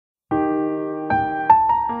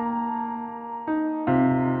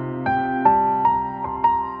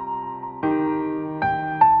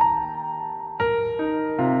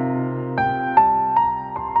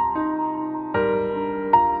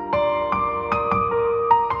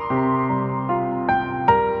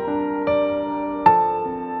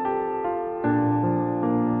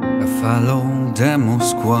followed the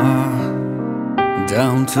Moskwa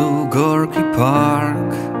down to Gorky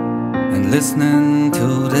Park and listening to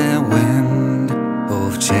the wind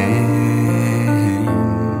of change.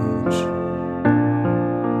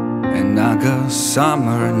 An August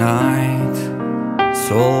summer night,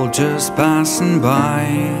 soldiers passing by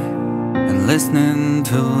and listening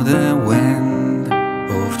to the wind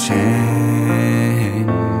of change.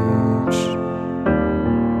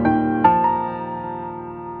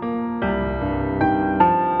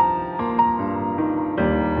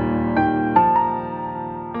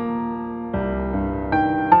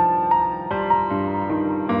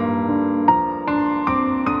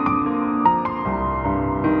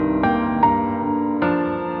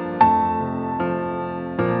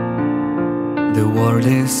 The world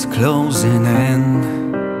is closing in.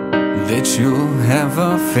 Did you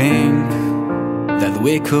ever think that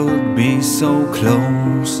we could be so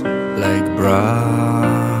close, like brothers?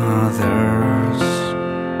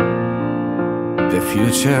 The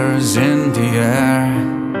future's in the air,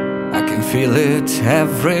 I can feel it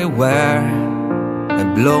everywhere,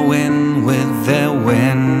 blowing with the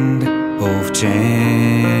wind of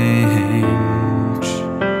change.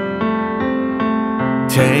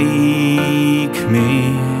 Take me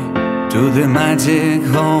to the magic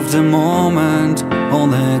of the moment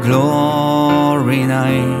on a glory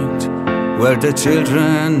night, where the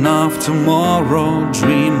children of tomorrow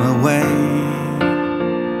dream away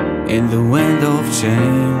in the wind of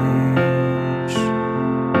change.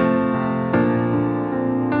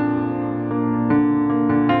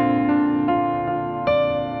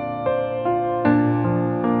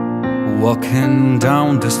 Walking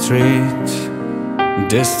down the street,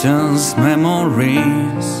 distance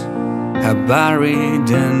memories are buried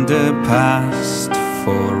in the past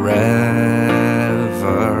forever.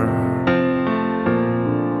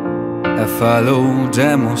 I followed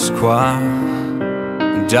the Moskwa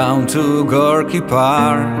down to Gorky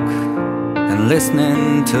Park and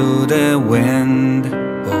listening to the wind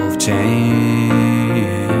of change.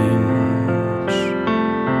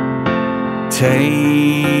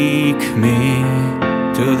 Take me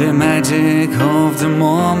to the magic of the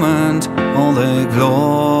moment on the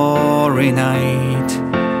glory night,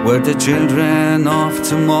 where the children of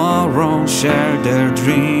tomorrow share their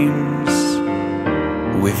dreams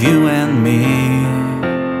with you and me.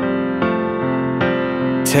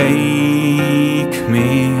 Take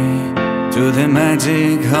me to the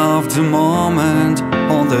magic of the moment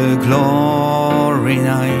on the glory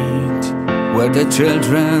night, where the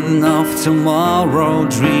children of tomorrow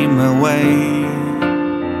dream away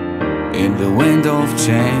in the wind of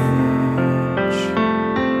change.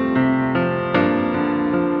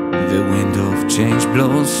 The wind of change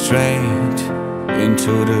blows straight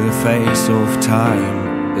into the face of time,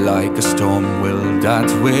 like a storm will that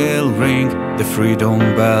will ring the freedom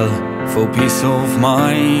bell for peace of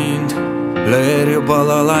mind. Let your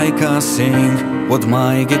balalaika sing what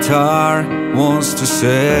my guitar wants to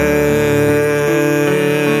say.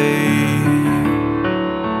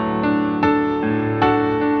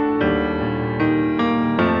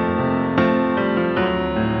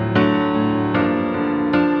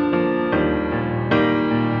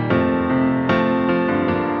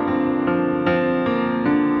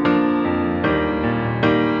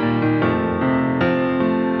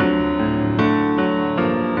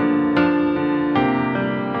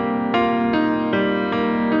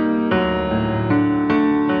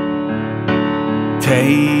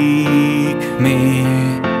 Take me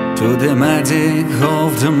to the magic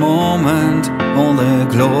of the moment on the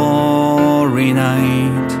glory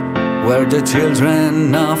night, where the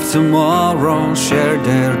children of tomorrow share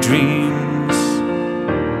their dreams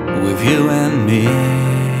with you and me.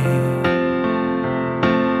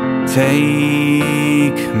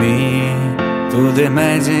 Take me to the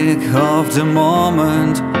magic of the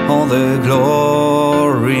moment on the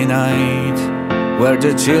glory night, where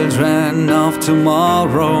the children of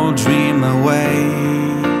tomorrow dream away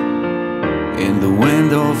in the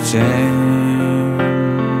wind of change.